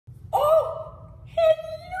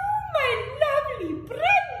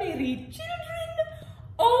lovely children.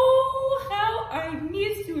 Oh, how I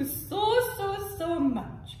miss you so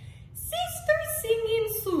much. Sister Singing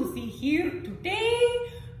Susie here today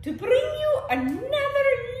to bring you another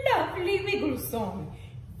lovely wiggle song.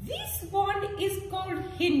 This one is called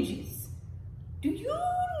Hinges. Do you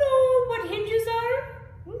know what hinges are?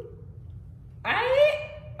 I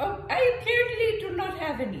apparently do not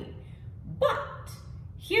have any. But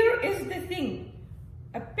here is the thing.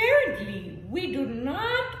 Apparently, we do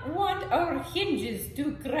not want our hinges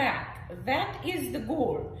to crack. That is the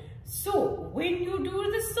goal. So, when you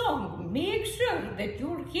do the song, make sure that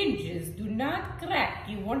your hinges do not crack.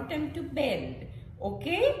 You want them to bend.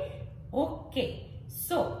 Okay? Okay.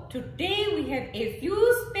 So, today we have a few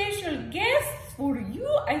special guests for you.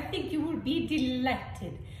 I think you will be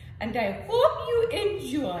delighted. And I hope you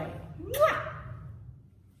enjoy. Mwah!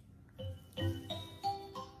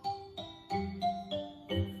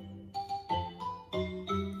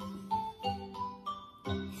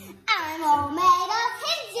 I'm all made of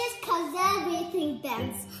hinges 'cause everything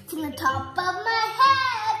bends. From the top of my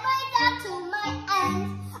head right down to my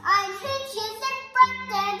ends. I'm hinges in front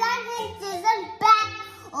and I'm hinges in back.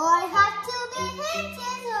 Oh, I have to be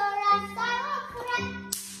hinges or else I will crack.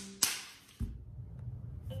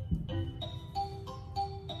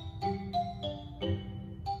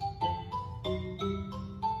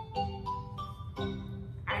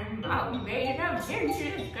 I'm all made of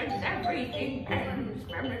hinges 'cause everything bends.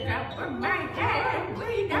 From the top of my head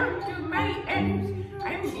way down to my ends.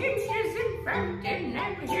 I'm hinges in front and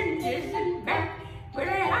I'm hinges in back. But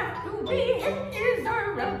I have to be hinges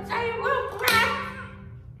or else I will crack.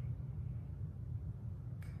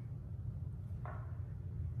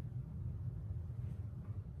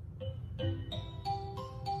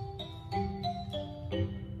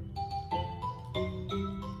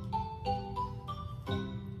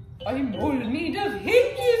 I'm all made of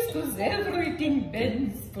hinges 'cause everything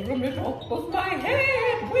bends. From the top of my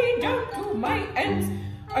head way down to my ends.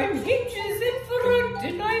 I'm hinges in front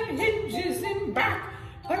and I'm hinges in back.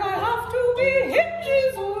 But I have to be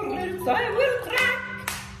hinges or else I will crack.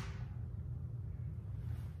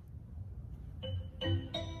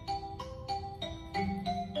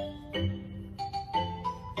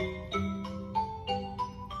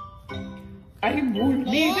 I'm all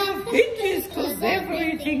made of hinges 'cause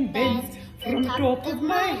everything bends. From the top of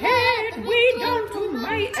my head way down to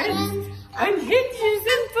my ends. I'm hinges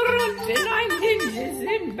in front and I'm hinges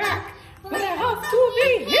in back. But I have to be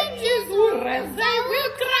hinges or else I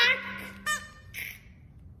will crack.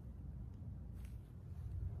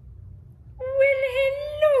 Well,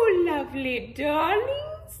 hello, lovely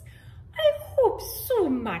darlings. I hope so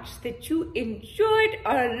much that you enjoyed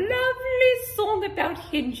our lovely song about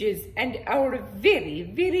hinges and our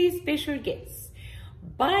very special guests.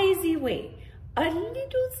 By the way, a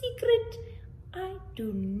little secret. I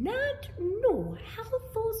do not know how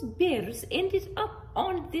those bears ended up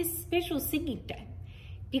on this special singing time.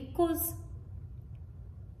 Because,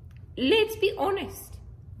 let's be honest,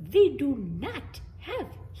 they do not have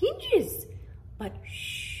hinges. But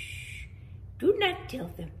shh, do not tell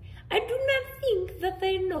them. I do not think that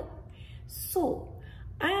they know. So,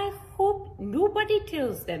 I hope nobody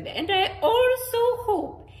tells them. And I also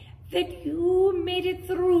hope that you made it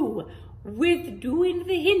through with doing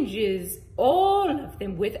the hinges, all of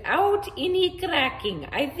them, without any cracking.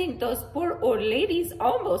 I think those poor old ladies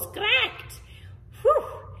almost cracked. Whew,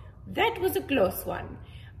 that was a close one.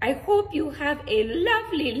 I hope you have a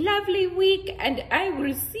lovely week, and I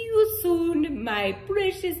will see you soon, my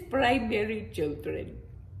precious primary children.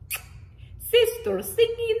 Sister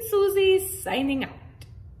Singing Susie signing out.